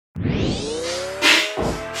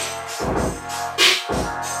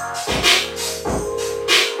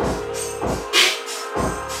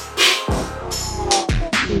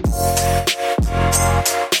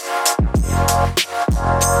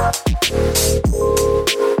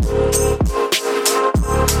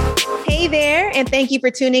and thank you for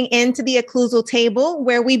tuning in to the Occlusal Table,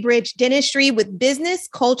 where we bridge dentistry with business,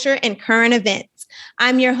 culture, and current events.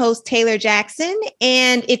 I'm your host, Taylor Jackson,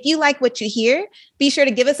 and if you like what you hear, be sure to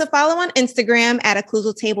give us a follow on Instagram at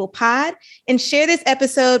Occlusal Table Pod and share this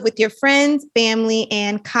episode with your friends, family,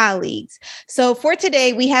 and colleagues. So for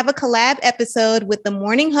today, we have a collab episode with the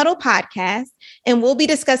Morning Huddle podcast, and we'll be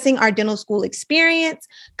discussing our dental school experience,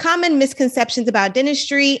 common misconceptions about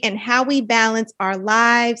dentistry, and how we balance our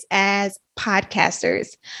lives as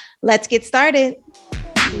podcasters. Let's get started.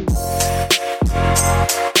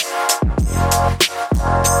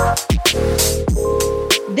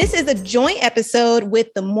 This is a joint episode with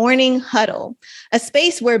the Morning Huddle, a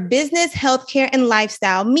space where business, healthcare, and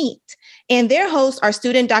lifestyle meet. And their hosts are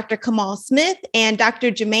student Dr. Kamal Smith and Dr.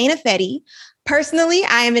 Jermaine Affetti. Personally,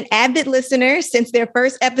 I am an avid listener since their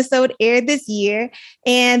first episode aired this year,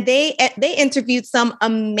 and they interviewed some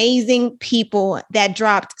amazing people that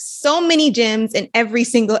dropped so many gems in every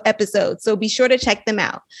single episode. So be sure to check them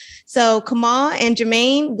out. So Kamal and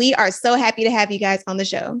Jermaine, we are so happy to have you guys on the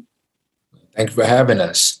show. Thank you for having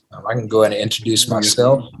us. I can go ahead and introduce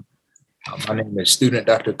myself. My name is student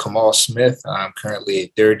Dr. Kamal Smith. I'm currently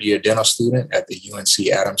a third-year dental student at the UNC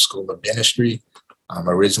Adams School of Dentistry. I'm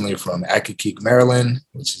originally from Accokeek, Maryland,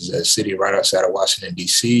 which is a city right outside of Washington,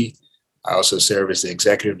 D.C. I also serve as the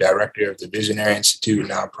executive director of the Visionary Institute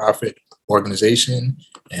nonprofit organization,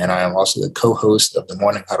 and I am also the co-host of the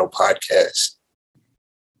Morning Huddle podcast.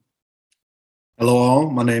 Hello all,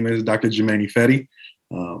 my name is Dr. Jermaine Affetti.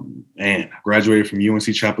 And I graduated from UNC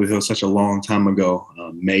Chapel Hill such a long time ago,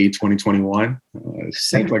 May 2021. It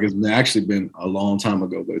seems like it's actually been a long time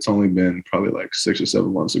ago, but it's only been probably like 6 or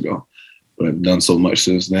 7 months ago. But I've done so much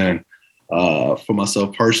since then. For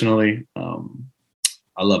myself personally,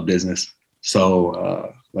 I love business.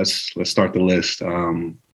 So let's start the list.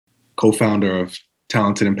 Co-founder of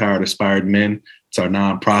Talented, Empowered, Aspired Men. It's our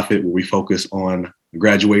nonprofit where we focus on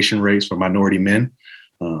graduation rates for minority men.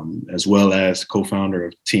 As well as co-founder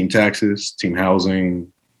of Team Taxes, Team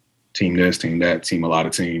Housing, Team this, Team that, Team a lot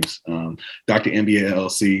of teams. Dr. MBA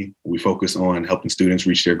LLC, we focus on helping students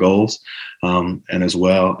reach their goals. And as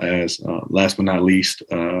well as, last but not least,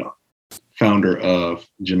 founder of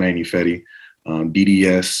Jermaine Affetti,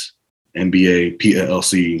 DDS, MBA,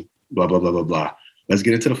 PLLC, blah, blah, blah, blah, blah. Let's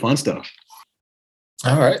get into the fun stuff.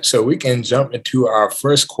 All right, so we can jump into our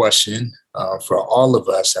first question. For all of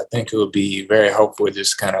us, I think it would be very helpful to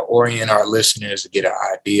just kind of orient our listeners to get an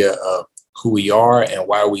idea of who we are and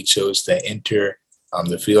why we chose to enter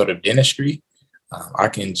the field of dentistry. I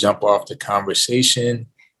can jump off the conversation.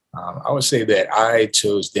 I would say that I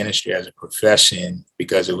chose dentistry as a profession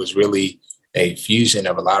because it was really a fusion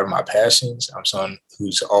of a lot of my passions. I'm someone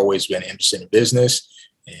who's always been interested in business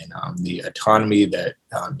and the autonomy that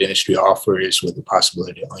dentistry offers with the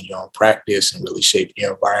possibility to own your own practice and really shape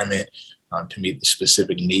your environment to meet the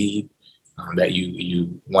specific need that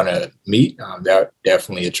you want to meet. That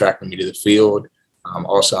definitely attracted me to the field.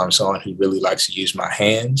 Also, I'm someone who really likes to use my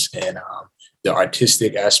hands, and the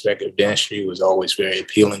artistic aspect of dentistry was always very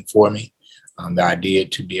appealing for me. The idea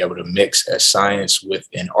to be able to mix a science with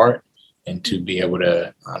an art and to be able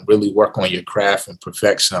to really work on your craft and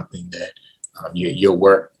perfect something that your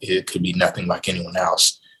work, it could be nothing like anyone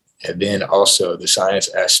else. And then also the science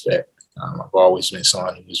aspect. I've always been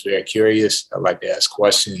someone who's very curious. I like to ask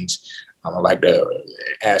questions. I like to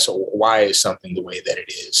ask why is something the way that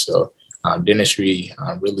it is. So dentistry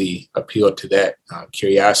really appealed to that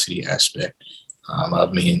curiosity aspect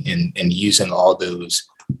of me and using all those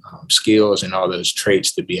skills and all those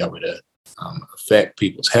traits to be able to affect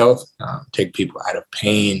people's health, take people out of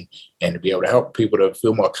pain, and to be able to help people to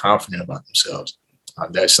feel more confident about themselves.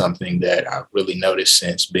 That's something that I've really noticed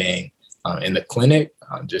since being in the clinic,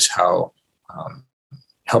 just how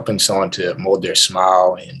helping someone to mold their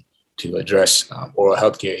smile and to address oral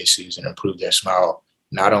healthcare issues and improve their smile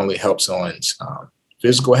not only helps someone's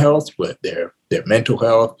physical health, but their mental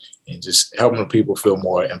health, and just helping people feel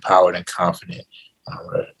more empowered and confident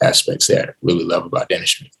are aspects that I really love about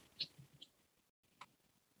dentistry.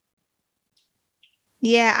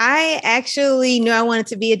 Yeah, I actually knew I wanted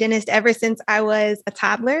to be a dentist ever since I was a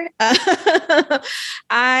toddler.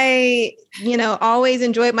 I, always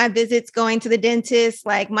enjoyed my visits going to the dentist.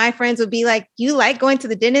 Like my friends would be like, "You like going to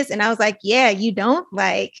the dentist?" And I was like, "Yeah, you don't?"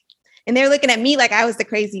 And they're looking at me like I was the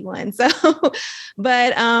crazy one. So,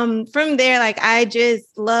 but from there, I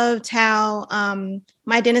just loved how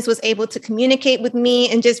my dentist was able to communicate with me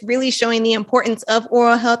and just really showing the importance of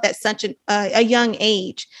oral health at such a young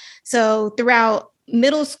age. So throughout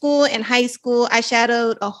middle school and high school, I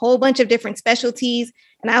shadowed a whole bunch of different specialties.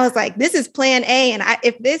 And I was like, this is plan A. And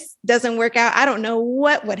if this doesn't work out, I don't know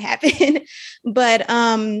what would happen. But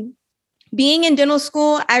being in dental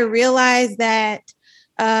school, I realized that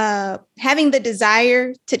having the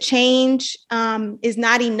desire to change is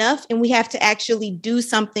not enough. And we have to actually do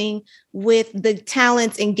something with the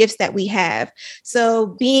talents and gifts that we have.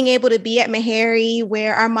 So being able to be at Meharry,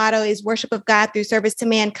 where our motto is worship of God through service to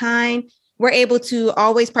mankind, we're able to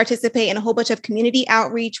always participate in a whole bunch of community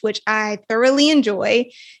outreach, which I thoroughly enjoy,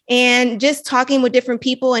 and just talking with different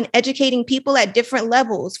people and educating people at different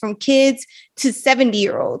levels, from kids to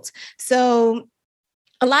 70-year-olds. So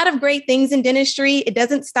a lot of great things in dentistry. It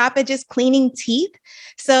doesn't stop at just cleaning teeth.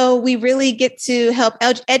 So we really get to help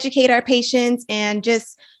educate our patients and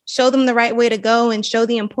just show them the right way to go and show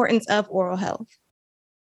the importance of oral health.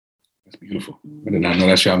 That's beautiful. I did not know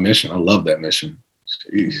that's your mission. I love that mission.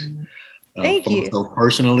 Jeez. Thank you. So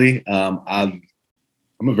personally, I'm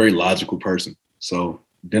a very logical person. So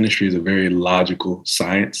dentistry is a very logical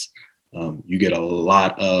science. You get a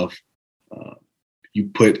lot of, you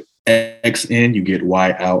put X in, you get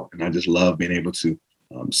Y out. And I just love being able to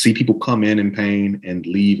see people come in pain and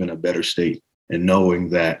leave in a better state, and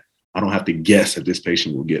knowing that I don't have to guess that this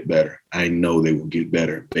patient will get better. I know they will get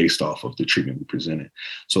better based off of the treatment we presented.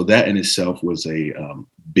 So that in itself was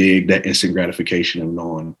that instant gratification of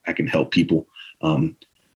knowing I can help people.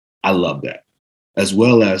 I love that, as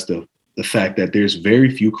well as the fact that there's very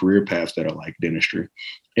few career paths that are like dentistry,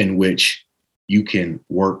 in which you can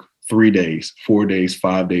work 3 days, 4 days,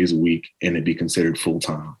 5 days a week, and it be considered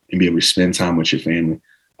full-time and be able to spend time with your family.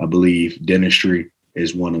 I believe dentistry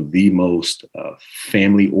is one of the most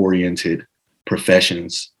family-oriented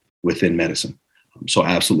professions within medicine. So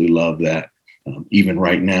I absolutely love that. Even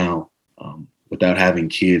right now, without having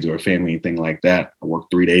kids or a family, anything like that, I work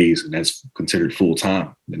 3 days, and that's considered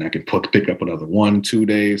full-time. Then I can pick up another 1, 2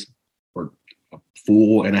 days, or a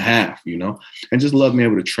full and a half, and just love being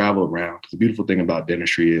able to travel around. Because the beautiful thing about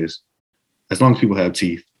dentistry is, as long as people have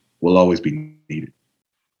teeth, we'll always be needed.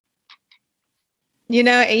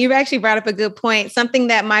 And you've actually brought up a good point. Something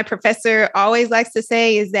that my professor always likes to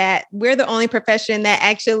say is that we're the only profession that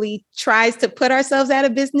actually tries to put ourselves out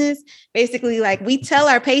of business. Basically, like, we tell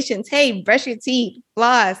our patients, hey, brush your teeth,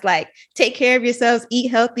 floss, like, take care of yourselves, eat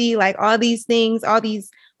healthy, like all these things, all these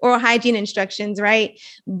oral hygiene instructions, right?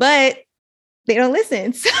 But they don't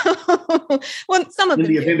listen. So, well, some of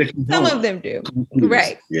them do.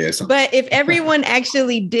 Right. Yeah, but if everyone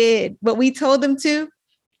actually did what we told them to,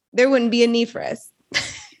 there wouldn't be a need for us.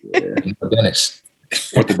 Yeah, Dennis.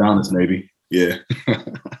 Orthodontist, maybe. Yeah.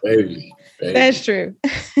 Maybe. That's true.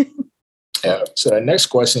 Yeah. So the next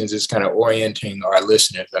question is just kind of orienting our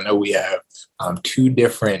listeners. I know we have 2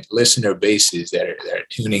 different listener bases that are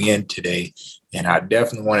tuning in today. And I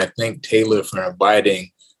definitely want to thank Taylor for inviting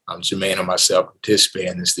Jermaine and myself to participate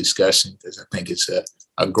in this discussion, because I think it's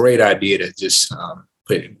a great idea to just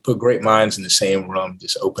put great minds in the same room,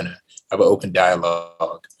 just have an open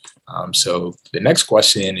dialogue. So the next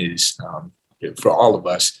question is for all of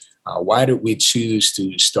us, why did we choose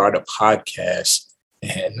to start a podcast,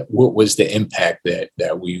 and what was the impact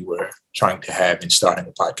that we were trying to have in starting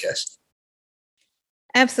a podcast?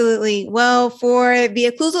 Absolutely. Well, for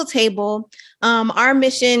the Occlusal Table, our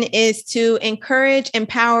mission is to encourage,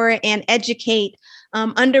 empower, and educate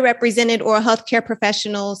underrepresented oral healthcare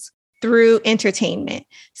professionals through entertainment.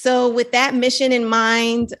 So with that mission in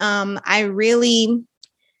mind,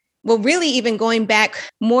 really even going back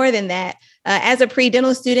more than that, as a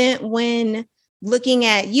pre-dental student, when looking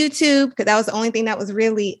at YouTube, because that was the only thing that was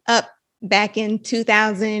really up back in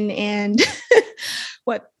 2000 and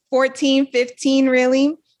 14, 15,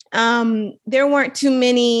 really. There weren't too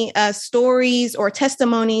many stories or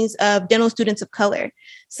testimonies of dental students of color.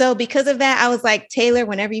 So because of that, I was like, Taylor,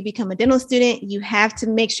 whenever you become a dental student, you have to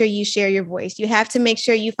make sure you share your voice. You have to make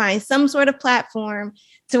sure you find some sort of platform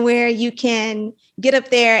to where you can get up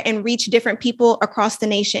there and reach different people across the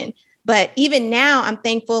nation. But even now, I'm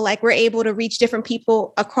thankful, like, we're able to reach different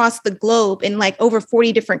people across the globe in like over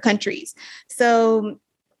 40 different countries. So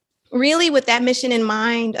really, with that mission in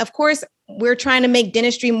mind, of course, we're trying to make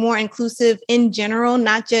dentistry more inclusive in general,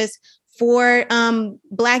 not just for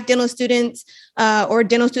Black dental students or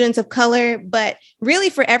dental students of color, but really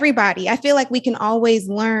for everybody. I feel like we can always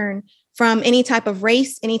learn from any type of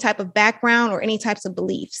race, any type of background, or any types of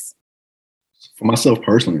beliefs. For myself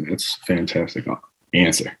personally, that's a fantastic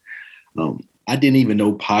answer. I didn't even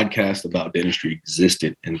know podcasts about dentistry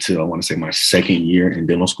existed until, I want to say, my second year in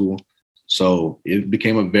dental school. So it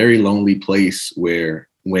became a very lonely place where,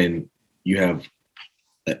 when you have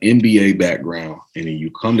an MBA background and then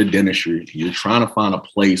you come to dentistry, you're trying to find a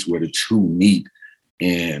place where the two meet,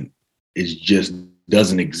 and it's just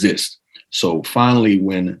doesn't exist. So finally,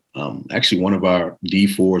 when actually one of our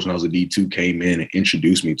D4s, when I was a D2, came in and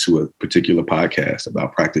introduced me to a particular podcast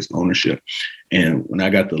about practice ownership. And when I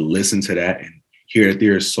got to listen to that and hear that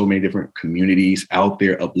there are so many different communities out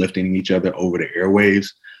there uplifting each other over the airwaves,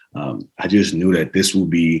 I just knew that this will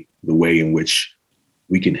be the way in which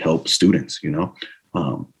we can help students. No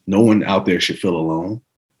one out there should feel alone.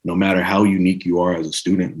 No matter how unique you are as a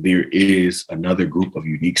student, there is another group of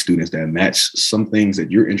unique students that match some things that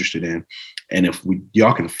you're interested in. And if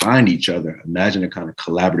y'all can find each other, imagine the kind of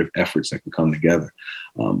collaborative efforts that can come together.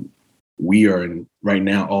 We are in right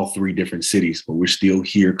now all 3 different cities, but we're still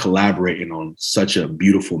here collaborating on such a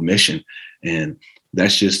beautiful mission. And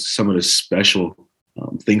that's just some of the special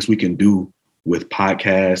things we can do with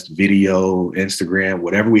podcast, video, Instagram,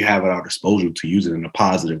 whatever we have at our disposal, to use it in a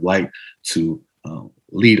positive light to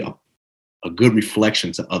lead a good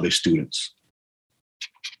reflection to other students.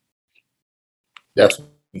 Definitely.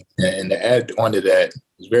 And to add on to that,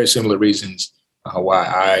 there's very similar reasons why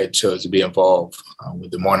I chose to be involved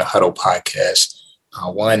with the Morning Huddle podcast.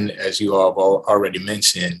 One, as you all have already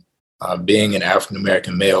mentioned, being an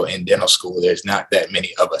African-American male in dental school, there's not that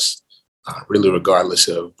many of us, really, regardless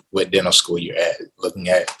of what dental school you're at. Looking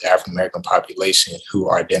at the African-American population who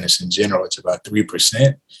are dentists in general, it's about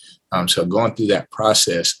 3%. So going through that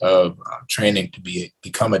process of training to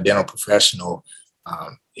become a dental professional,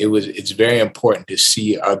 it's very important to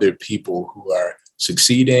see other people who are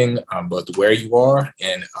succeeding, both where you are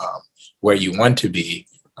and where you want to be.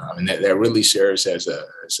 And that really serves as a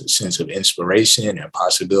sense of inspiration and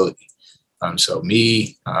possibility. So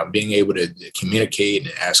me being able to communicate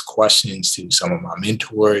and ask questions to some of my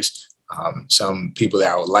mentors, some people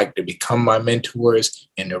that I would like to become my mentors,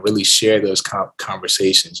 and to really share those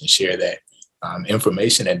conversations and share that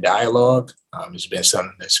information and dialogue has been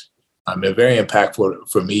something that's been very impactful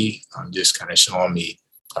for me. Just kind of showing me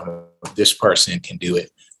this person can do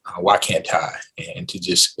it. Why can't I? And to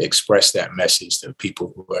just express that message to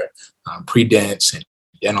people who are pre-dents and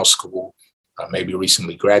dental school, maybe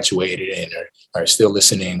recently graduated and are still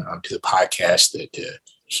listening to the podcast to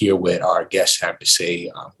hear what our guests have to say,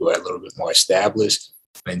 who are a little bit more established,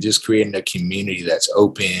 and just creating a community that's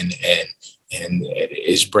open and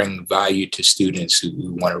is bringing value to students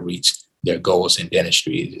who want to reach their goals in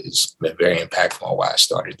dentistry. Has been very impactful on why I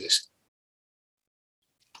started this.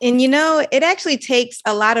 And, it actually takes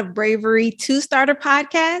a lot of bravery to start a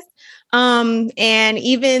podcast. And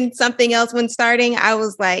even something else when starting, I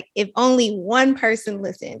was like, if only one person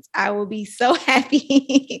listens, I will be so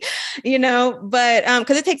happy, but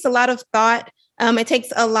because it takes a lot of thought. It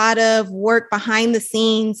takes a lot of work behind the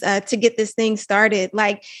scenes to get this thing started.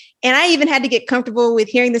 And I even had to get comfortable with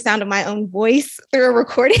hearing the sound of my own voice through a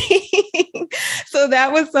recording. So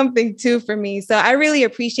that was something too for me. So I really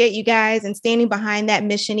appreciate you guys and standing behind that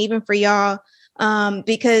mission, even for y'all,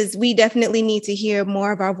 because we definitely need to hear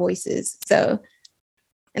more of our voices. So,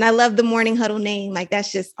 and I love the Morning Huddle name.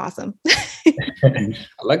 That's just awesome. I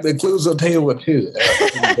like the clues on table too.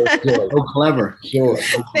 So clever. Sure.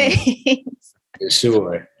 Thanks.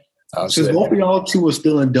 Sure. Since both of y'all two are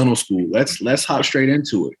still in dental school, let's hop straight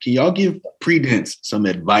into it. Can y'all give pre-dents some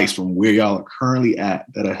advice from where y'all are currently at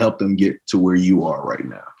that'll help them get to where you are right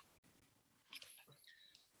now?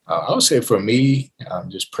 I would say for me,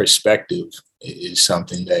 just perspective is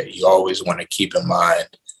something that you always want to keep in mind,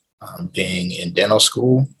 being in dental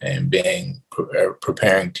school and being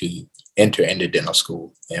preparing to enter into dental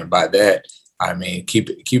school. And by that, I mean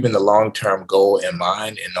keeping the long-term goal in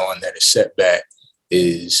mind and knowing that a setback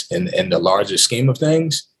is, in the larger scheme of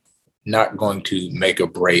things, not going to make or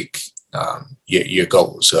break your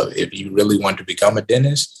goals. So if you really want to become a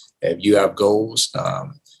dentist, if you have goals,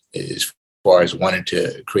 as far as wanting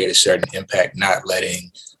to create a certain impact, not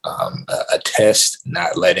letting a test,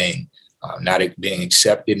 not being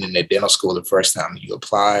accepted in the dental school the first time you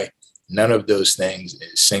apply, none of those things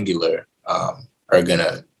is singular, are going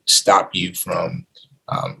to stop you from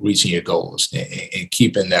reaching your goals, and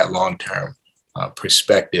keeping that long-term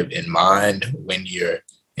perspective in mind when you're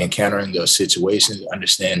encountering those situations,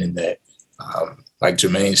 understanding that, like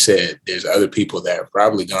Jermaine said, there's other people that have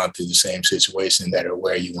probably gone through the same situation that are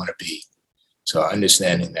where you want to be. So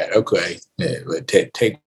understanding that, okay,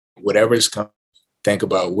 take whatever's come, think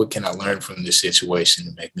about what can I learn from this situation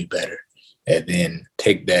to make me better, and then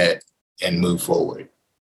take that and move forward.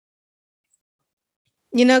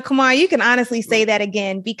 Kumar, you can honestly say that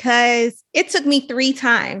again, because it took me 3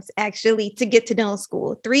 times actually to get to dental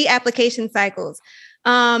school, 3 application cycles.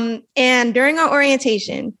 And during our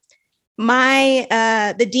orientation,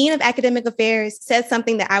 the Dean of Academic Affairs said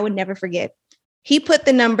something that I would never forget. He put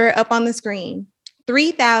the number up on the screen,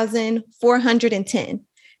 3,410. And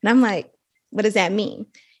I'm like, what does that mean?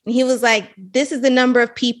 And he was like, this is the number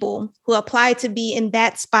of people who applied to be in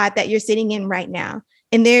that spot that you're sitting in right now.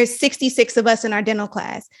 And there's 66 of us in our dental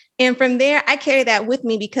class. And from there, I carry that with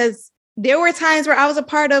me because there were times where I was a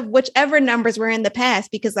part of whichever numbers were in the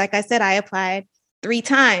past, because like I said, I applied 3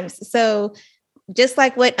 times. So just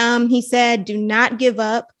like what he said, do not give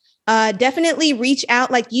up. Definitely reach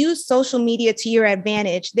out, like use social media to your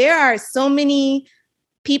advantage. There are so many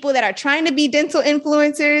people that are trying to be dental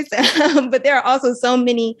influencers, but there are also so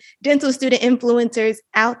many dental student influencers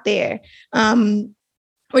out there,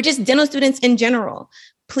 or just dental students in general.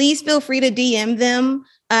 Please feel free to DM them,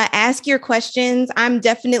 ask your questions. I'm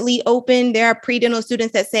definitely open. There are pre-dental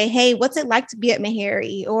students that say, hey, what's it like to be at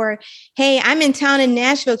Meharry? Or, hey, I'm in town in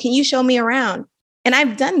Nashville. Can you show me around? And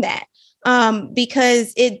I've done that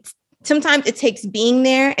because sometimes it takes being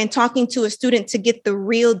there and talking to a student to get the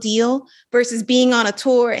real deal versus being on a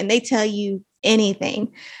tour and they tell you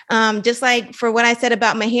anything. Just like for what I said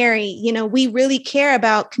about Meharry, we really care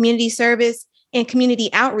about community service and community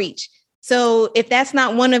outreach. So if that's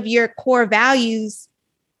not one of your core values,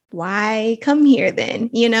 why come here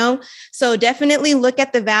then? So definitely look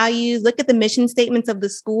at the values, look at the mission statements of the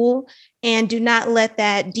school, and do not let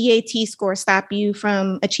that DAT score stop you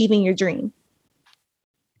from achieving your dream.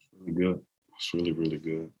 Really good. It's really, really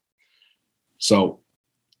good. So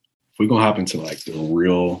if we're going to hop into like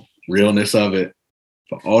the realness of it,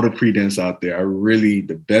 for all the pre-dents out there,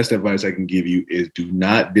 the best advice I can give you is do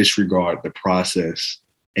not disregard the process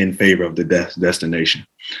in favor of the destination.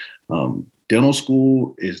 Dental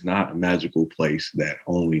school is not a magical place that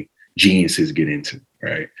only geniuses get into,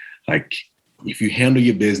 right? Like if you handle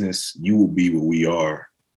your business, you will be where we are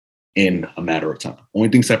in a matter of time. Only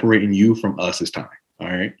thing separating you from us is time. All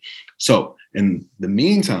right. So in the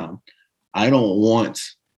meantime, I don't want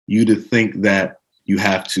you to think that you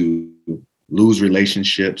have to lose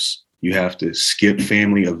relationships. You have to skip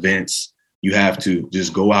family events. You have to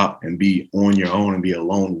just go out and be on your own and be a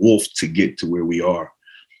lone wolf to get to where we are.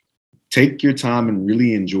 Take your time and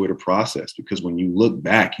really enjoy the process, because when you look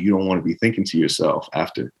back, you don't want to be thinking to yourself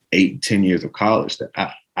after 8-10 years of college that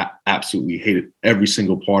I absolutely hated every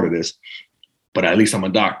single part of this, but at least I'm a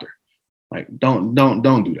doctor. Like, don't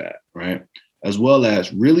do that, right? As well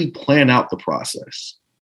as really plan out the process.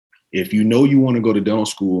 If you know you want to go to dental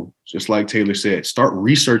school, just like Taylor said, start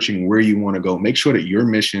researching where you want to go. Make sure that your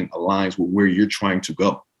mission aligns with where you're trying to go,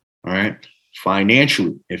 all right?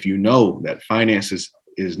 Financially, if you know that finances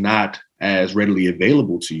is not as readily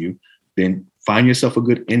available to you, then find yourself a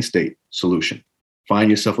good in-state solution. Find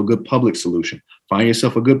yourself a good public solution. Find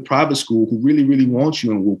yourself a good private school who really, really wants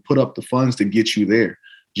you and will put up the funds to get you there.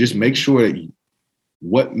 Just make sure that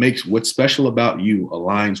what's special about you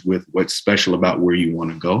aligns with what's special about where you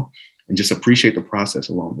want to go, and just appreciate the process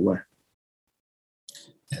along the way.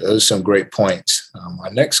 Yeah, those are some great points. My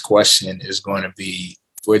next question is going to be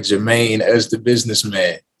for Jermaine as the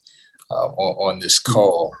businessman on this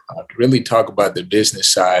call. Really talk about the business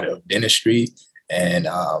side of dentistry, and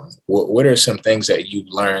what are some things that you've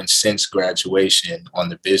learned since graduation on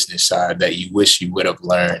the business side that you wish you would have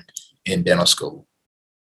learned in dental school?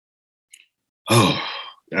 Oh,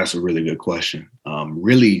 that's a really good question.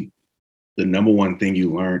 Really, the number one thing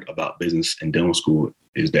you learned about business in dental school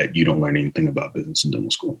is that you don't learn anything about business in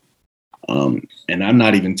dental school. And I'm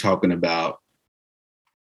not even talking about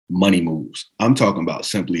money moves. I'm talking about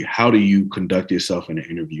simply how do you conduct yourself in an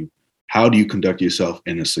interview? How do you conduct yourself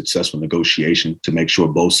in a successful negotiation to make sure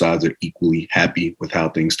both sides are equally happy with how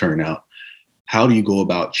things turn out? How do you go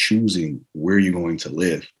about choosing where you're going to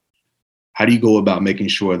live? How do you go about making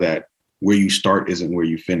sure that where you start isn't where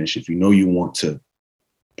you finish? If you know you want to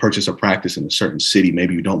purchase a practice in a certain city,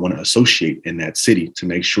 maybe you don't want to associate in that city to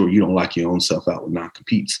make sure you don't lock your own self out with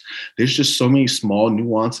non-competes. There's just so many small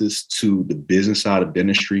nuances to the business side of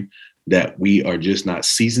dentistry that we are just not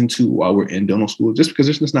seasoned to while we're in dental school, just because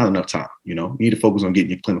there's just not enough time. You need to focus on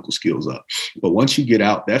getting your clinical skills up. But once you get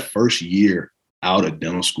out, that first year out of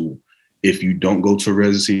dental school, if you don't go to a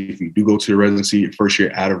residency, if you do go to a residency, your first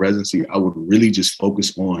year out of residency, I would really just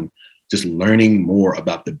focus on just learning more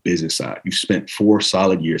about the business side. You spent 4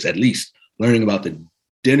 solid years, at least, learning about the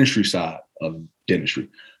dentistry side of dentistry.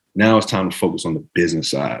 Now it's time to focus on the business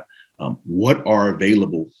side. What are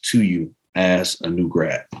available to you as a new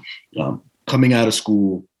grad? Coming out of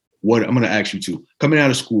school, I'm going to ask you to, coming out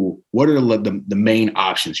of school, what are the main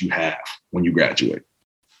options you have when you graduate?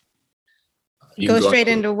 Go straight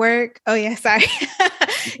into work. Oh, yeah, sorry.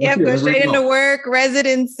 Go straight into work,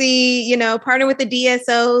 residency, partner with the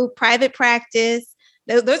DSO, private practice.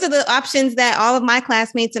 Those are the options that all of my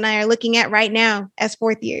classmates and I are looking at right now as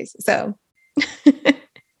 4th years. So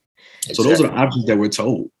So those are the options that we're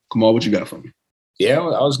told. Kamal, what you got for me? Yeah,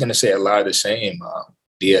 I was going to say a lot of the same.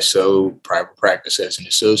 DSO, private practice as an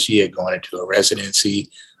associate, going into a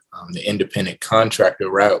residency, the independent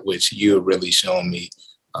contractor route, which you have really shown me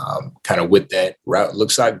kind of what that route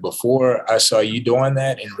looks like. Before I saw you doing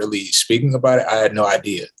that and really speaking about it, I had no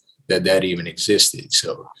idea that that even existed.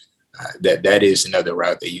 So that is another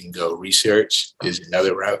route that you can go. Research is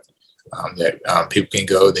another route that people can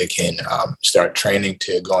go. They can start training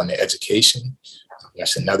to go into education.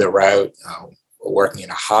 That's another route. Working in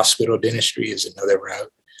a hospital dentistry is another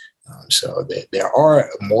route. So there are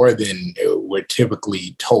more than we're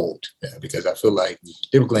typically told, because I feel like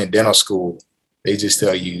typically in dental school, they just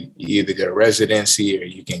tell you either go to residency or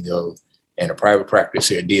you can go in a private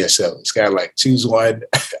practice or a DSO. It's kind of like choose one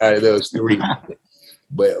out of those three.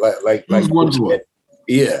 But like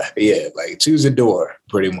yeah, like choose a door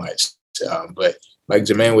pretty much. But like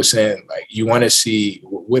Jermaine was saying, like you want to see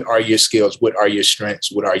what are your skills, what are your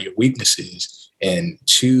strengths, what are your weaknesses, and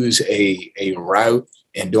choose a route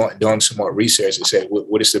and doing some more research and say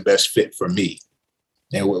what is the best fit for me,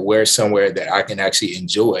 and where's somewhere that I can actually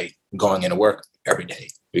enjoy going into work every day,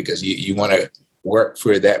 because you want to work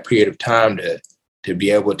for that period of time to be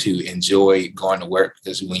able to enjoy going to work,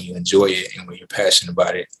 because when you enjoy it and when you're passionate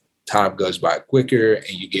about it, time goes by quicker and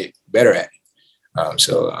you get better at it.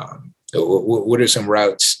 So what are some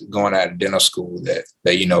routes going out of dental school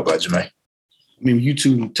that you know about, Jermaine? I mean, you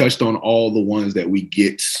two touched on all the ones that we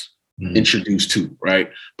get introduced to, right?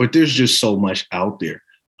 But there's just so much out there.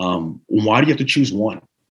 Why do you have to choose one?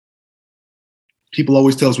 People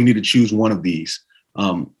always tell us we need to choose one of these.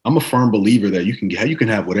 I'm a firm believer that you can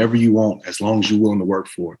have whatever you want as long as you're willing to work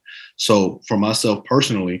for it. So for myself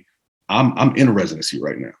personally, I'm in a residency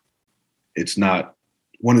right now. It's not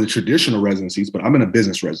one of the traditional residencies, but I'm in a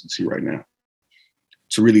business residency right now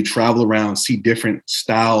to really travel around, see different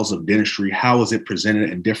styles of dentistry. How is it presented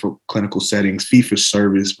in different clinical settings, fee for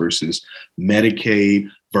service versus Medicaid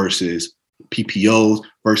versus PPOs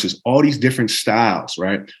versus all these different styles,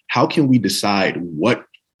 right? How can we decide what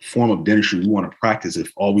form of dentistry we want to practice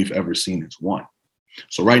if all we've ever seen is one?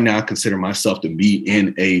 So right now I consider myself to be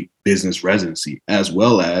in a business residency, as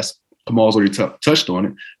well as Kamal's already touched on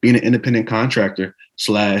it, being an independent contractor /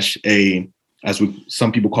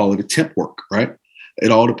 some people call it a temp work, right? It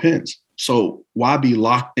all depends. So why be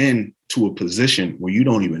locked in to a position where you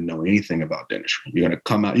don't even know anything about dentistry? You're going to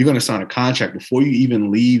come out, you're going to sign a contract before you even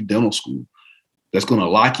leave dental school that's going to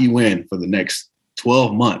lock you in for the next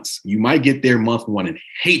 12 months. You might get there month one and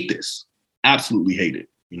hate this, absolutely hate it,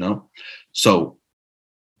 So,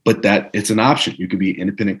 but that it's an option. You could be an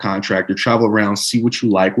independent contractor, travel around, see what you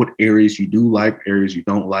like, what areas you do like, areas you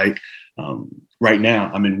don't like. Right now,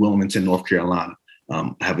 I'm in Wilmington, North Carolina.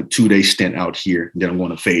 I have a 2-day stint out here. And then I'm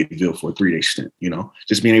going to Fayetteville for a 3-day stint,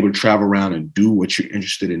 just being able to travel around and do what you're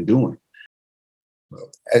interested in doing.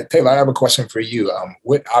 Taylor, I have a question for you.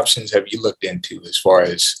 What options have you looked into as far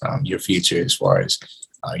as your future, as far as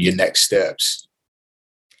your next steps?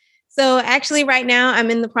 So actually right now I'm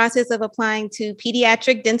in the process of applying to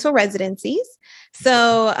pediatric dental residencies.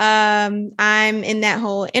 So I'm in that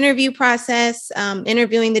whole interview process,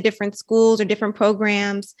 interviewing the different schools or different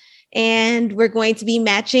programs, and we're going to be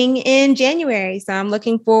matching in January. So I'm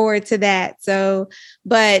looking forward to that. So,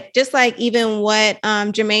 but just like even what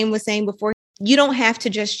Jermaine was saying before, you don't have to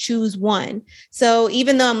just choose one. So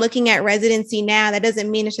even though I'm looking at residency now, that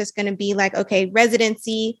doesn't mean it's just going to be like, okay,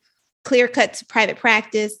 residency, clear cut to private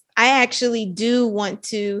practice. I actually do want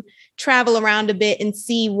to travel around a bit and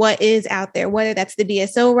see what is out there, whether that's the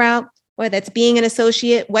DSO route, whether that's being an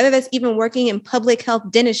associate, whether that's even working in public health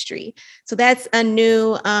dentistry. So that's a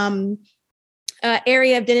new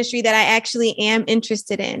area of dentistry that I actually am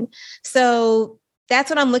interested in. So that's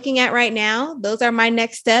what I'm looking at right now. Those are my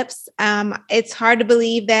next steps. It's hard to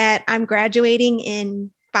believe that I'm graduating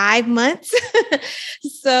in 5 months.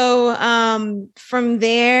 So from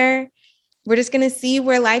there, we're just going to see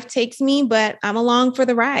where life takes me, but I'm along for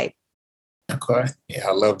the ride. Okay. Yeah,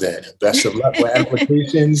 I love that. Best of luck with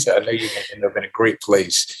applications. I know you're going to end up in a great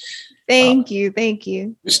place. Thank you. Thank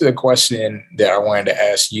you. This is a question that I wanted to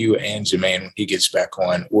ask you and Jermaine when he gets back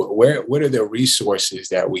on. What are the resources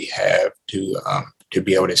that we have to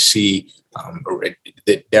be able to see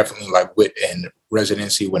that definitely like what in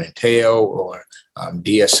residency would entail, or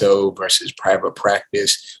DSO versus private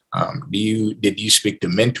practice? Did you speak to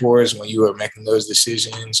mentors when you were making those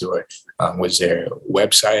decisions, or was there a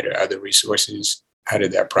website or other resources? How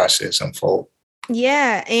did that process unfold?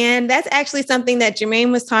 Yeah, and that's actually something that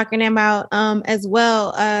Jermaine was talking about as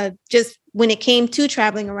well. Just when it came to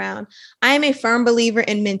traveling around, I am a firm believer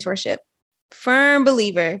in mentorship. Firm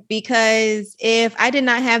believer, because if I did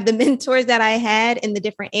not have the mentors that I had in the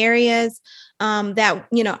different areas, that,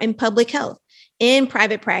 in public health, in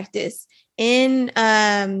private practice, in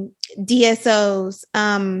DSOs,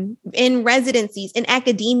 in residencies, in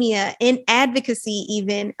academia, in advocacy,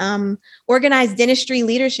 even organized dentistry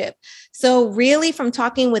leadership. So really from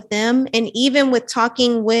talking with them, and even with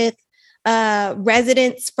talking with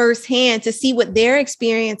residents firsthand to see what their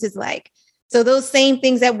experience is like. So those same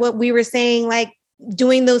things that what we were saying, like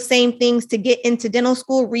doing those same things to get into dental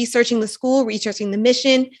school, researching the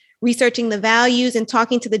mission, researching the values, and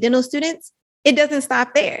talking to the dental students, it doesn't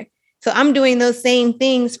stop there. So I'm doing those same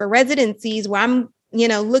things for residencies where I'm,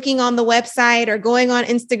 looking on the website or going on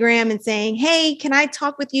Instagram and saying, hey, can I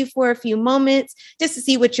talk with you for a few moments just to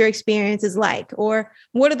see what your experience is like? Or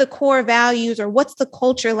what are the core values, or what's the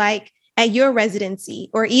culture like at your residency?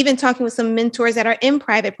 Or even talking with some mentors that are in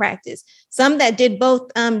private practice, some that did both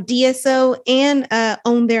DSO and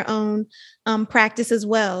own their own practice as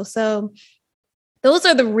well. So those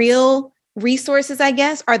are the real resources, I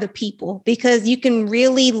guess, are the people, because you can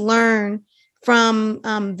really learn from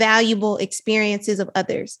valuable experiences of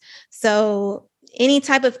others. So any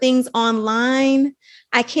type of things online,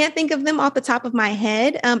 I can't think of them off the top of my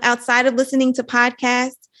head, outside of listening to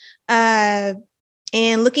podcasts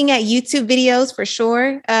and looking at YouTube videos for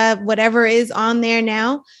sure, whatever is on there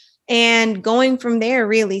now, and going from there,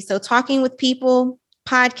 really. So talking with people,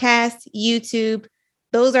 podcasts, YouTube,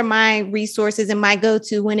 those are my resources and my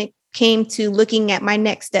go-to when it came to looking at my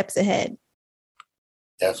next steps ahead.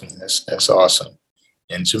 Definitely. That's awesome.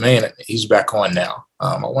 And Jermaine, he's back on now.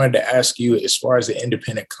 I wanted to ask you, as far as the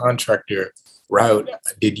independent contractor route,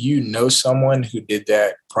 did you know someone who did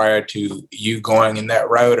that prior to you going in that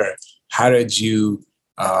route? Or how did you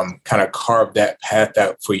kind of carve that path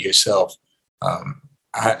out for yourself?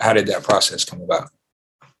 How did that process come about?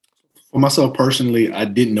 For myself personally, I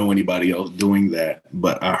didn't know anybody else doing that,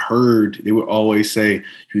 but I heard they would always say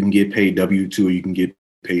you can get paid W-2 or you can get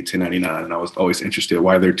paid 1099. And I was always interested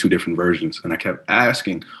why there are two different versions. And I kept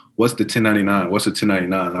asking, what's the 1099? What's the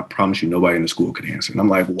 1099? And I promise you nobody in the school could answer. And I'm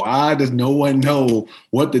like, why does no one know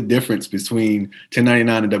what the difference between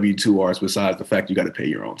 1099 and W-2 are, besides the fact you got to pay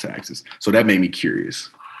your own taxes? So that made me curious.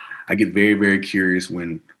 I get very, very curious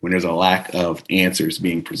when there's a lack of answers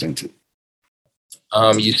being presented.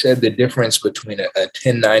 You said the difference between a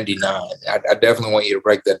 1099. I definitely want you to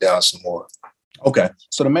break that down some more. Okay.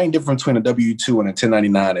 So the main difference between a W-2 and a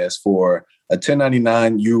 1099 is for a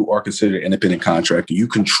 1099, you are considered an independent contractor. You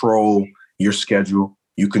control your schedule.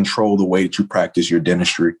 You control the way that you practice your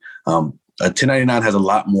dentistry. A 1099 has a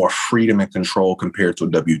lot more freedom and control compared to a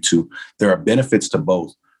W-2. There are benefits to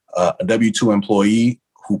both. A W-2 employee,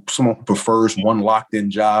 someone who prefers one locked-in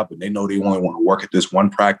job and they know they only want to work at this one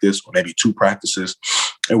practice or maybe two practices,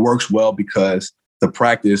 it works well because the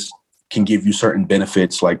practice can give you certain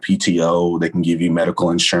benefits like PTO. They can give you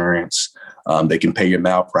medical insurance. They can pay your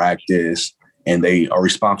malpractice, and they are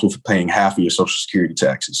responsible for paying half of your Social Security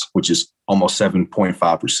taxes, which is almost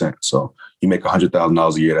 7.5%. So you make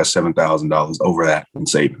 $100,000 a year, that's $7,000 over that in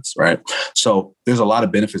savings, right? So there's a lot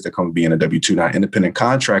of benefits that come with being a W-2. Now, independent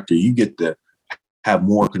contractor, you get to have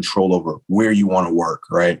more control over where you want to work,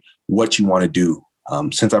 right? What you want to do.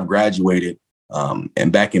 Since I've graduated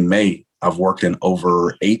and back in May, I've worked in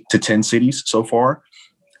over 8 to 10 cities so far.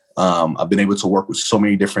 I've been able to work within so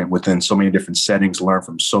many different settings, learn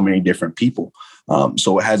from so many different people.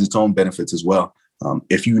 So it has its own benefits as well.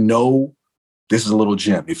 If you know, this is a little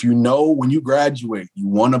gem. If you know when you graduate, you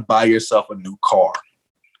want to buy yourself a new car,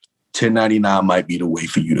 1099 might be the way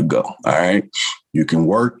for you to go. All right. You can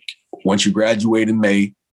work. Once you graduate in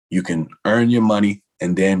May, you can earn your money,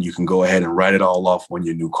 and then you can go ahead and write it all off on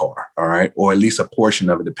your new car. All right. Or at least a portion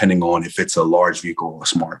of it, depending on if it's a large vehicle or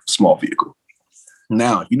a small vehicle.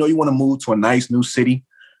 Now, if you know you want to move to a nice new city,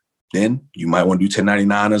 then you might want to do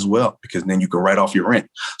 1099 as well, because then you can write off your rent.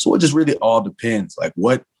 So it just really all depends. Like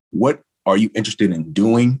what are you interested in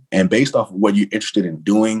doing? And based off of what you're interested in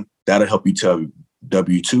doing, that'll help you tell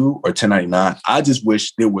W-2 or 1099. I just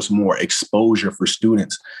wish there was more exposure for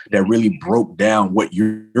students that really broke down what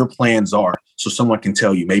your plans are. So someone can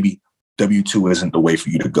tell you maybe W-2 isn't the way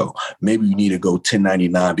for you to go. Maybe you need to go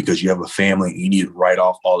 1099 because you have a family and you need to write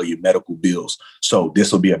off all of your medical bills. So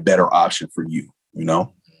this will be a better option for you, you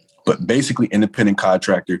know? But basically, independent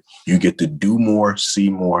contractor, you get to do more,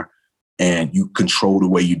 see more, and you control the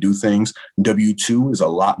way you do things. W-2 is a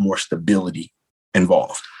lot more stability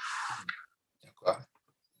involved.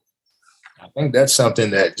 I think that's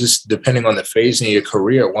something that, just depending on the phase in your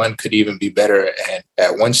career, one could even be better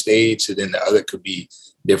at one stage, and then the other could be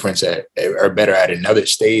different or better at another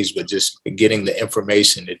stage. But just getting the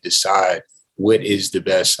information to decide what is the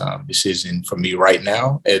best decision for me right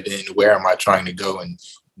now, and then where am I trying to go, and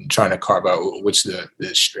trying to carve out what's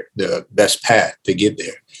the best path to get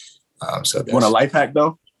there. So that's, want a life hack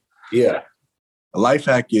though? Yeah. A life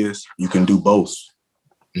hack is you can do both.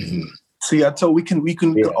 Mm-hmm. See, I told we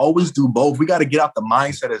can always do both. We got to get out the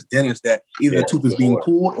mindset as dentists that either the tooth is being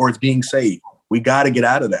pulled or it's being saved. We got to get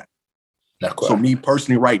out of that. So me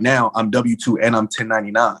personally, right now, I'm W-2 and I'm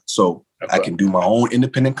 1099. So I can do my own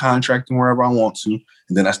independent contracting wherever I want to.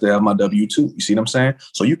 And then I still have my W-2. You see what I'm saying?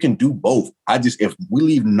 So you can do both. If we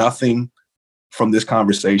leave nothing from this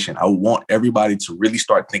conversation, I want everybody to really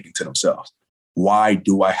start thinking to themselves, why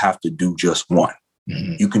do I have to do just one?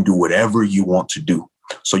 Mm-hmm. You can do whatever you want to do.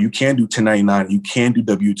 So you can do 1099, you can do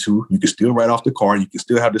W-2, you can still write off the car, you can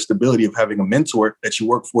still have the stability of having a mentor that you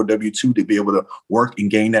work for W-2 to be able to work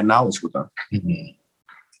and gain that knowledge with them. Mm-hmm.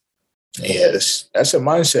 Yeah, that's a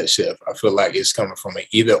mindset shift. I feel like it's coming from an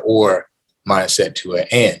either or mindset to an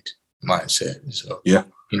and mindset. So yeah,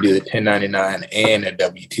 you can do the 1099 and a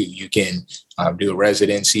W-2. You can do a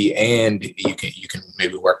residency and you can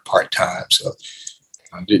maybe work part-time. So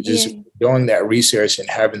just doing that research and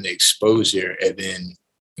having the exposure, and then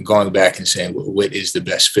going back and saying, well, what is the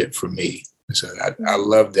best fit for me? So I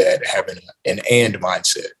love that, having an and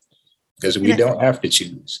mindset, because we don't have to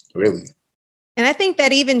choose, really. And I think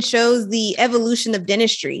that even shows the evolution of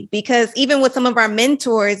dentistry, because even with some of our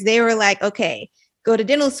mentors, they were like, okay, go to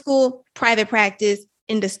dental school, private practice,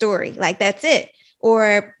 end of story. Like, that's it.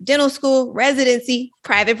 Or dental school, residency,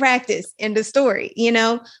 private practice, end of story,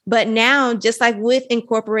 But now, just like with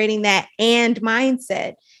incorporating that and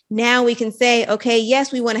mindset, now we can say, okay,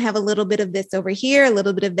 yes, we want to have a little bit of this over here, a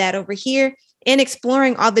little bit of that over here, and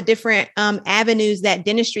exploring all the different avenues that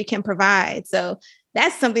dentistry can provide. So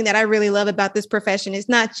that's something that I really love about this profession. It's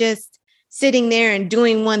not just sitting there and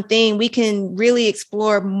doing one thing. We can really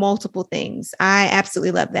explore multiple things. I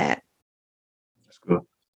absolutely love that. That's good.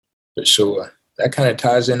 For sure. That kind of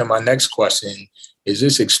ties into my next question. Is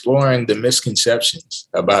this exploring the misconceptions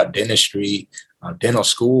about dentistry, dental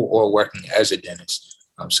school, or working as a dentist?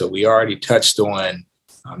 So we already touched on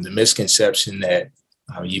the misconception that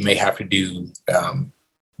you may have to do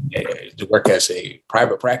to work as a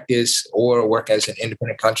private practice or work as an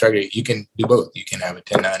independent contractor. You can do both. You can have a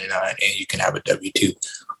 1099 and you can have a W-2.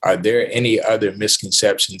 Are there any other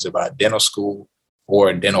misconceptions about dental school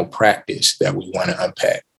or dental practice that we want to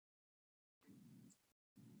unpack?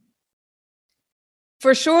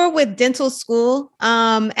 For sure, with dental school,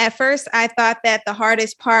 at first I thought that the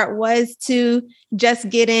hardest part was to just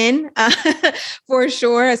get in, for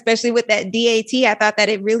sure, especially with that DAT. I thought that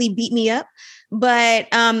it really beat me up. But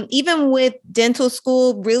even with dental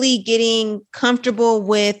school, really getting comfortable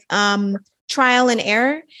with trial and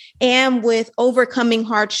error and with overcoming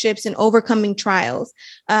hardships and overcoming trials.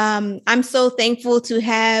 I'm so thankful to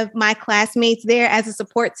have my classmates there as a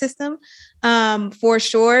support system. For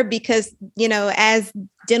sure, because, as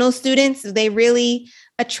dental students, they really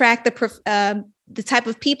attract the type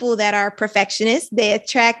of people that are perfectionists. They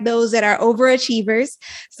attract those that are overachievers.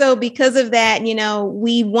 So because of that,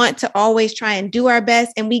 we want to always try and do our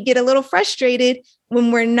best, and we get a little frustrated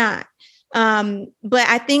when we're not. But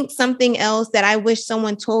I think something else that I wish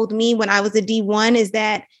someone told me when I was a D1 is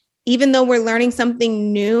that even though we're learning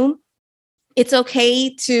something new, it's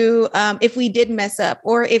okay to, if we did mess up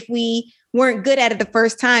or if we weren't good at it the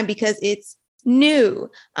first time, because it's new.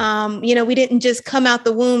 We didn't just come out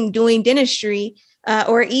the womb doing dentistry,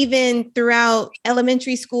 or even throughout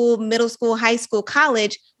elementary school, middle school, high school,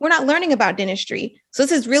 college, we're not learning about dentistry. So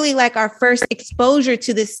this is really like our first exposure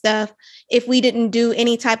to this stuff if we didn't do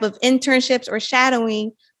any type of internships or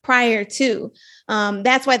shadowing prior to.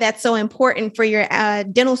 That's why that's so important for your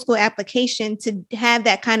dental school application, to have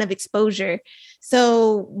that kind of exposure.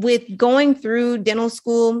 So with going through dental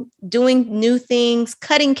school, doing new things,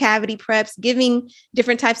 cutting cavity preps, giving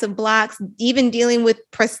different types of blocks, even dealing with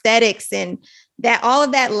prosthetics and that, all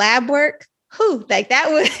of that lab work, that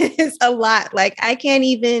was a lot. Like, I can't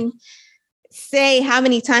even say how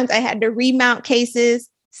many times I had to remount cases,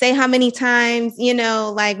 say how many times,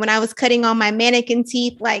 like when I was cutting on my mannequin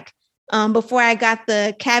teeth, before I got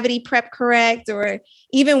the cavity prep correct, or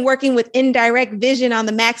even working with indirect vision on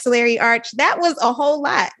the maxillary arch. That was a whole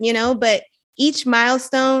lot, but each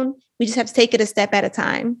milestone, we just have to take it a step at a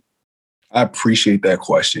time. I appreciate that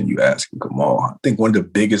question you asked, Kamal. I think one of the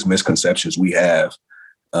biggest misconceptions we have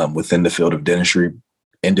within the field of dentistry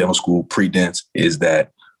in dental school, pre-dents, is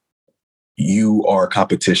that you are a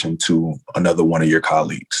competition to another one of your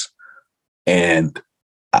colleagues. And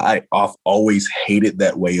I've always hated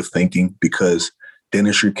that way of thinking, because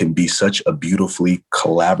dentistry can be such a beautifully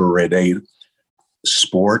collaborative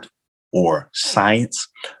sport or science.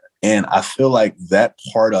 And I feel like that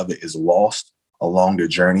part of it is lost along the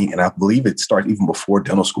journey. And I believe it starts even before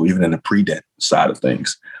dental school, even in the pre-dent side of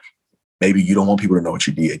things. Maybe you don't want people to know what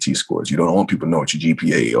your DAT scores. You don't want people to know what your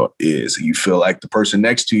GPA is. You feel like the person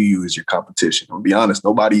next to you is your competition. To be honest,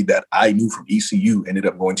 nobody that I knew from ECU ended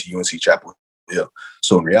up going to UNC Chapel Hill.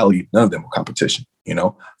 So in reality, none of them were competition. You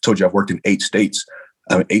know, I told you I've worked in 8 states,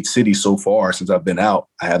 8 cities so far since I've been out.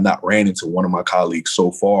 I have not ran into one of my colleagues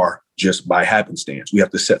so far just by happenstance. We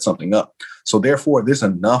have to set something up. So therefore, there's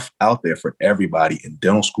enough out there for everybody in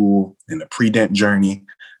dental school, in the pre-dent journey,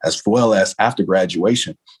 as well as after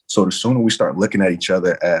graduation. So the sooner we start looking at each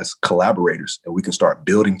other as collaborators and we can start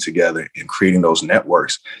building together and creating those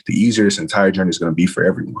networks, the easier this entire journey is going to be for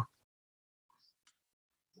everyone.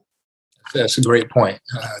 That's a great point.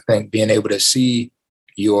 I think being able to see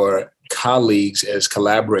your colleagues as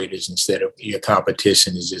collaborators instead of your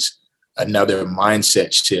competition is just another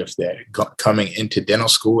mindset shift that coming into dental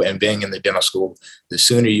school and being in the dental school, the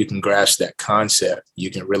sooner you can grasp that concept, you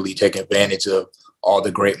can really take advantage of all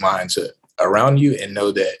the great minds around you and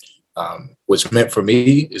know that what's meant for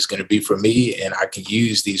me is going to be for me. And I can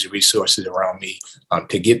use these resources around me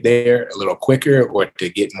to get there a little quicker or to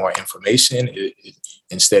get more information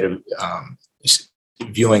instead of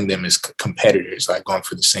viewing them as competitors, like going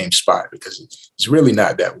for the same spot, because it's really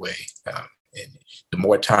not that way. And the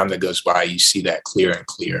more time that goes by, you see that clearer and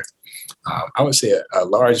clearer. I would say a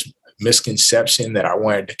large misconception that I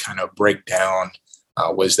wanted to kind of break down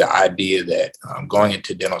was the idea that going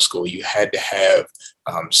into dental school, you had to have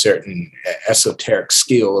certain esoteric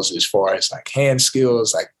skills as far as like hand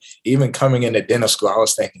skills. Like even coming into dental school, I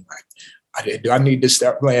was thinking like, do I need to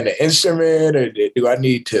start playing the instrument, or do I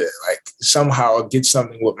need to like somehow get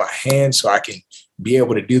something with my hands so I can be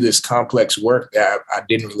able to do this complex work that I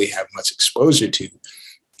didn't really have much exposure to?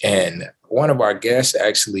 And one of our guests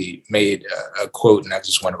actually made a quote, and I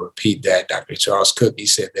just want to repeat that. Dr. Charles Cook, he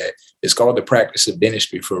said that it's called the practice of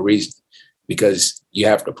dentistry for a reason, because you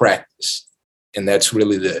have to practice. And that's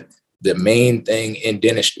really the main thing in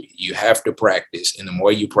dentistry. You have to practice. And the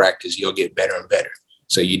more you practice, you'll get better and better.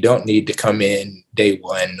 So you don't need to come in day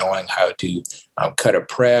one knowing how to cut a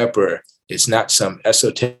prep, or it's not some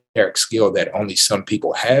esoteric skill that only some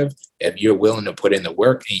people have. If you're willing to put in the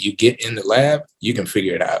work and you get in the lab, you can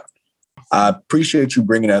figure it out. I appreciate you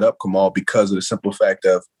bringing that up, Kamal, because of the simple fact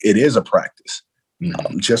of it is a practice.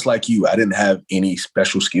 Just like you, I didn't have any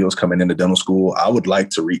special skills coming into dental school. I would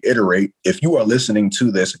like to reiterate, if you are listening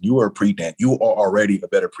to this, you are a pre-dent, you are already a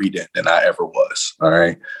better pre-dent than I ever was. All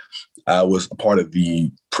right. I was a part of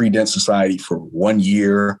the pre-dent society for 1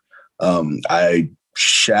 year. I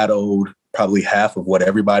shadowed probably half of what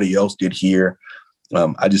everybody else did here.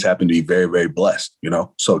 I just happened to be very, very blessed, you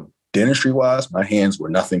know. So dentistry wise, my hands were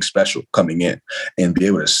nothing special coming in, and be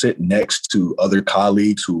able to sit next to other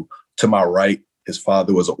colleagues who, to my right, his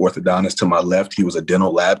father was an orthodontist. To my left, he was a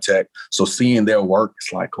dental lab tech. So seeing their work,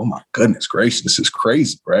 it's like, oh my goodness gracious, this is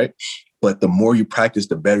crazy, right? But the more you practice,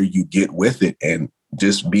 the better you get with it. And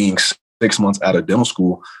just being 6 months out of dental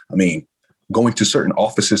school, I mean, going to certain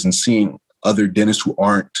offices and seeing other dentists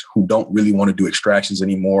who don't really want to do extractions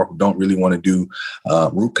anymore, who don't really want to do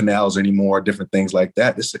root canals anymore, different things like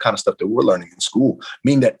that. This is the kind of stuff that we're learning in school.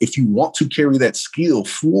 Meaning that if you want to carry that skill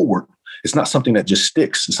forward, it's not something that just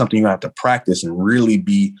sticks. It's something you have to practice and really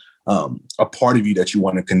be a part of you that you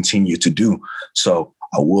want to continue to do. So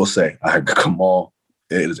I will say, Kamal,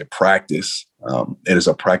 it is a practice. It is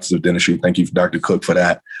a practice of dentistry. Thank you, Dr. Cook, for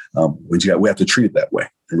that. We have to treat it that way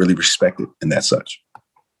and really respect it and that such.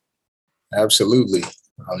 Absolutely.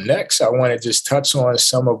 Next, I want to just touch on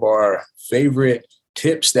some of our favorite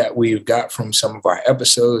tips that we've got from some of our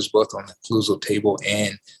episodes, both on the Occlusal Table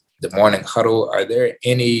and the Morning Huddle. Are there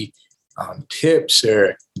any tips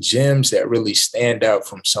or gems that really stand out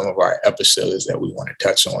from some of our episodes that we want to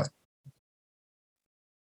touch on?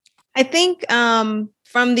 I think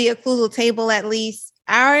from the Occlusal Table, at least,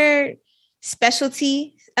 our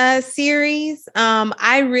specialty series,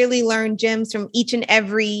 I really learned gems from each and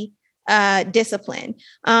every discipline.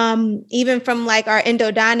 Even from like our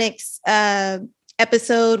endodontics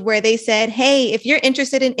episode where they said, hey, if you're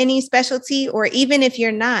interested in any specialty, or even if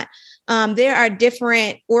you're not, there are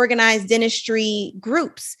different organized dentistry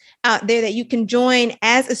groups out there that you can join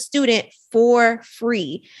as a student for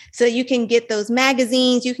free. So you can get those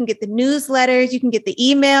magazines, you can get the newsletters, you can get the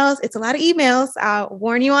emails. It's a lot of emails. I'll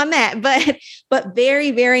warn you on that, but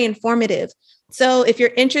very, very informative. So if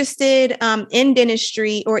you're interested in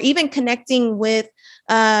dentistry, or even connecting with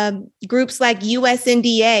groups like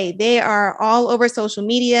USNDA, they are all over social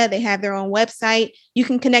media. They have their own website. You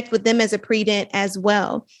can connect with them as a pre-dent as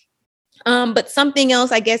well. But something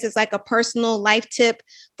else, I guess, is like a personal life tip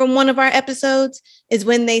from one of our episodes is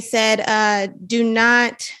when they said, do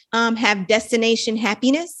not have destination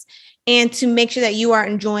happiness, and to make sure that you are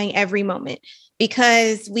enjoying every moment.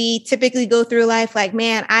 Because we typically go through life like,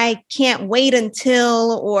 man, I can't wait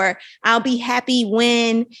until, or I'll be happy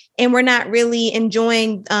when, and we're not really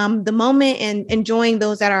enjoying the moment and enjoying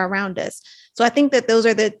those that are around us. So I think that those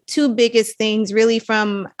are the two biggest things really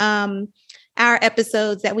from our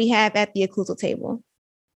episodes that we have at the Occlusal Table.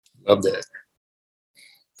 Love that.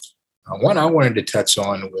 One I wanted to touch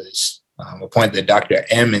on was a point that Dr.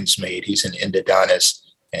 Ammons made. He's an endodontist,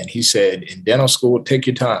 and he said, in dental school, take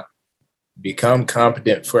your time. Become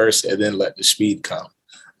competent first, and then let the speed come.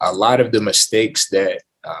 A lot of the mistakes that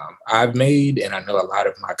I've made, and I know a lot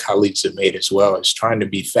of my colleagues have made as well, is trying to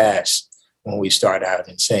be fast when we start out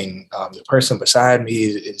and saying the person beside me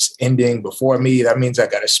is ending before me. That means I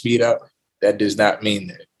got to speed up. That does not mean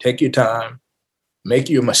that. Take your time, make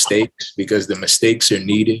your mistakes, because the mistakes are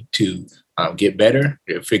needed to get better,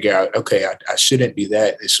 to figure out, okay, I shouldn't do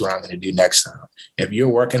that. This is what I'm going to do next time. If you're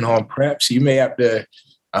working on preps, you may have to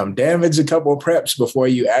damage a couple of preps before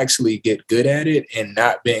you actually get good at it, and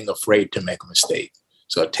not being afraid to make a mistake.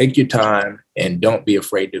 So take your time and don't be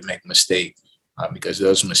afraid to make a mistake, because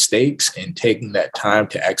those mistakes and taking that time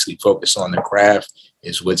to actually focus on the craft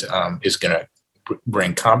is what is going to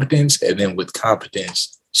bring competence. And then with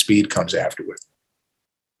competence, speed comes afterward.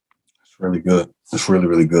 That's really good. That's really,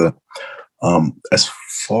 really good. As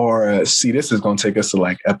far as, this is going to take us to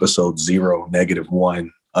like episode 0, -1,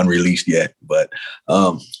 unreleased yet. But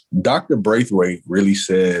Dr. Braithwaite really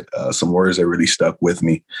said some words that really stuck with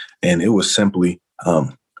me. And it was simply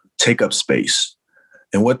take up space.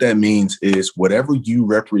 And what that means is whatever you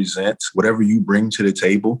represent, whatever you bring to the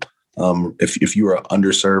table, if you are an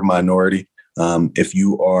underserved minority, if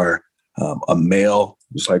you are a male,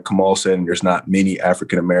 just like Kamal said, and there's not many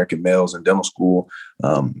African-American males in dental school,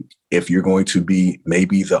 if you're going to be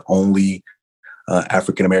maybe the only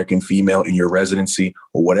African-American female in your residency,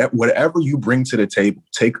 or whatever you bring to the table,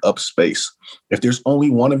 take up space. If there's only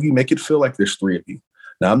one of you, make it feel like there's 3 of you.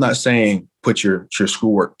 Now, I'm not saying put your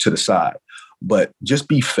schoolwork to the side, but just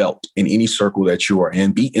be felt in any circle that you are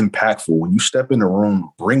in. Be impactful. When you step in the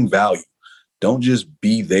room, bring value. Don't just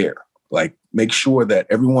be there. Like, make sure that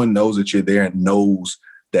everyone knows that you're there and knows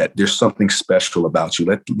that there's something special about you.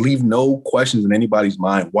 Leave no questions in anybody's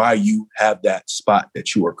mind why you have that spot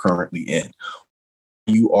that you are currently in.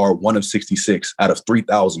 You are one of 66 out of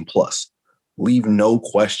 3,000 plus. Leave no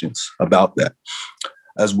questions about that.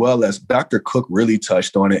 As well as Dr. Cook really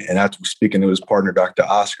touched on it. And after speaking to his partner, Dr.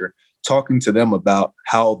 Oscar, talking to them about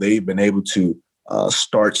how they've been able to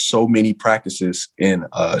start so many practices in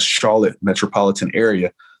Charlotte metropolitan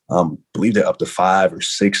area. Believe they're up to 5 or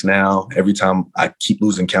 6 now. Every time I keep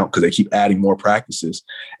losing count because they keep adding more practices.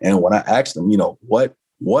 And when I asked them,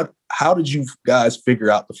 how did you guys figure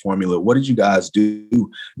out the formula? What did you guys do?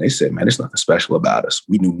 And they said, man, there's nothing special about us.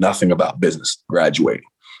 We knew nothing about business graduating.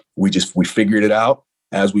 We figured it out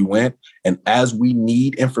as we went. And as we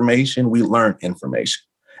need information, we learn information.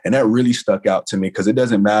 And that really stuck out to me because it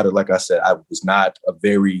doesn't matter. Like I said, I was not a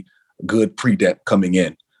very good pre-dent coming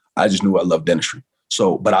in. I just knew I loved dentistry.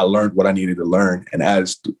 But I learned what I needed to learn. And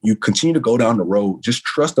as you continue to go down the road, just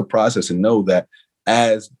trust the process and know that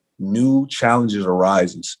as new challenges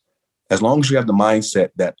arises, as long as you have the mindset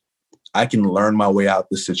that I can learn my way out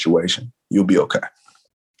this situation, you'll be okay.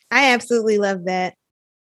 I absolutely love that.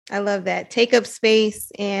 I love that. Take up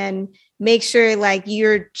space and make sure like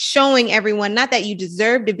you're showing everyone, not that you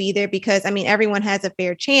deserve to be there, because everyone has a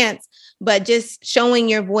fair chance, but just showing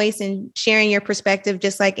your voice and sharing your perspective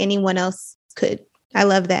just like anyone else could. I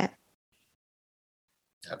love that.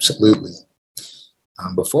 Absolutely.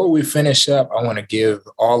 Before we finish up, I want to give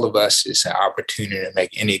all of us this an opportunity to make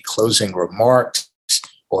any closing remarks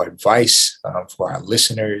or advice for our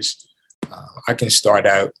listeners. I can start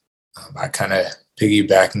out by kind of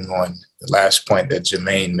piggybacking on the last point that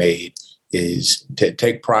Jermaine made, is to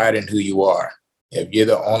take pride in who you are. If you're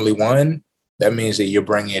the only one, that means that you're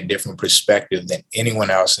bringing a different perspective than anyone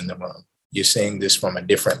else in the room. You're seeing this from a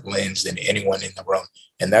different lens than anyone in the room.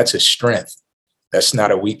 And that's a strength. That's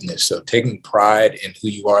not a weakness. So taking pride in who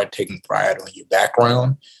you are, taking pride on your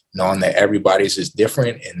background, knowing that everybody's is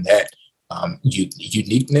different and that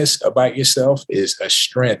uniqueness about yourself is a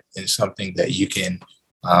strength and something that you can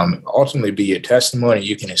ultimately be your testimony.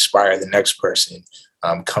 You can inspire the next person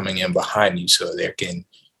coming in behind you, so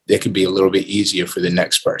they could be a little bit easier for the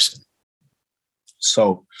next person.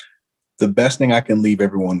 So the best thing I can leave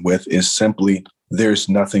everyone with is simply there's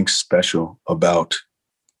nothing special about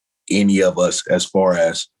any of us as far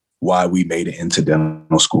as why we made it into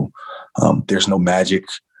dental school. There's no magic.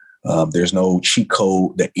 There's no cheat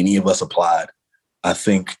code that any of us applied. I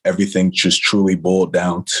think everything just truly boiled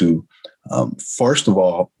down to, first of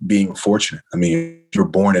all, being fortunate. I mean, you're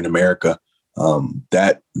born in America.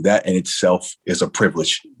 That in itself is a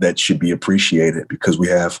privilege that should be appreciated because we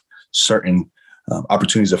have certain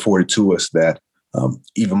opportunities afforded to us that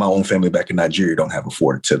even my own family back in Nigeria don't have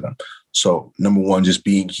afforded to them. So number one, just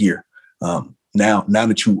being here. Now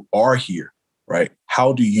that you are here, right?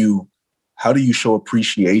 How do you show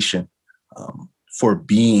appreciation for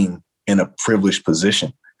being in a privileged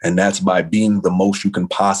position? And that's by being the most you can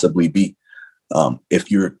possibly be.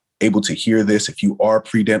 If you're able to hear this, if you are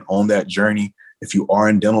pre-dent on that journey, if you are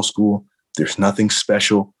in dental school, there's nothing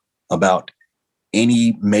special about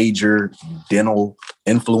any major dental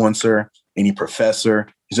influencer, any professor.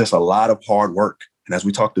 It's just a lot of hard work. And as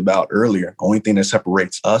we talked about earlier, the only thing that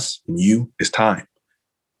separates us and you is time.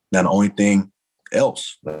 Now, the only thing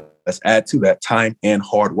else, let's add to that, time and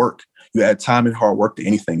hard work. You add time and hard work to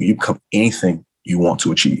anything, and you become anything you want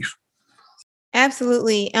to achieve.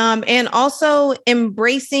 Absolutely. And also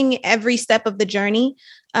embracing every step of the journey.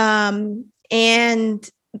 And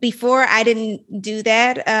before I didn't do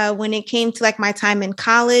that, when it came to like my time in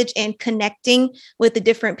college and connecting with the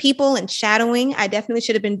different people and shadowing, I definitely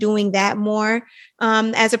should have been doing that more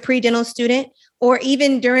as a pre-dental student, or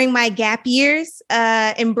even during my gap years,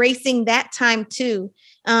 embracing that time too.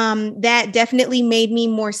 That definitely made me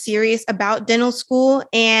more serious about dental school.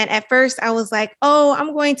 And at first I was like, oh,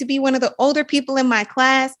 I'm going to be one of the older people in my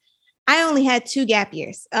class. I only had 2 gap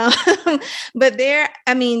years, but there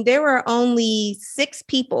were only 6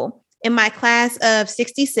 people in my class of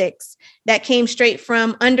 66 that came straight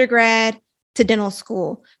from undergrad to dental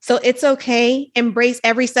school. So it's okay. Embrace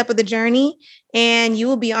every step of the journey and you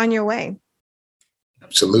will be on your way.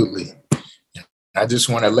 Absolutely. I just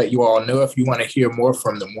want to let you all know, if you want to hear more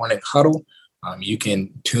from the Morning Huddle, you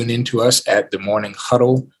can tune into us at the Morning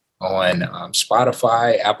Huddle on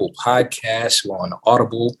Spotify, Apple Podcasts, or on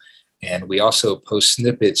Audible. And we also post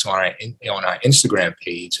snippets on our Instagram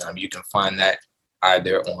page. You can find that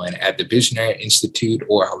either at the Visionary Institute,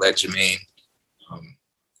 or I'll let Jermaine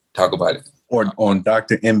talk about it. Or on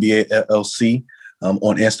Dr. MBA LLC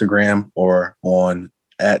on Instagram, or on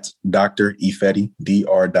at Dr. Ifedi,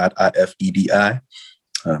 dr.ifedi.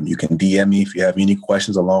 You can DM me if you have any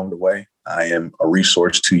questions along the way. I am a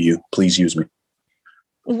resource to you. Please use me.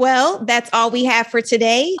 Well, that's all we have for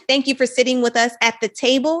today. Thank you for sitting with us at the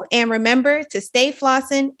table. And remember to stay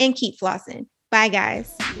flossing and keep flossing. Bye,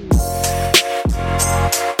 guys.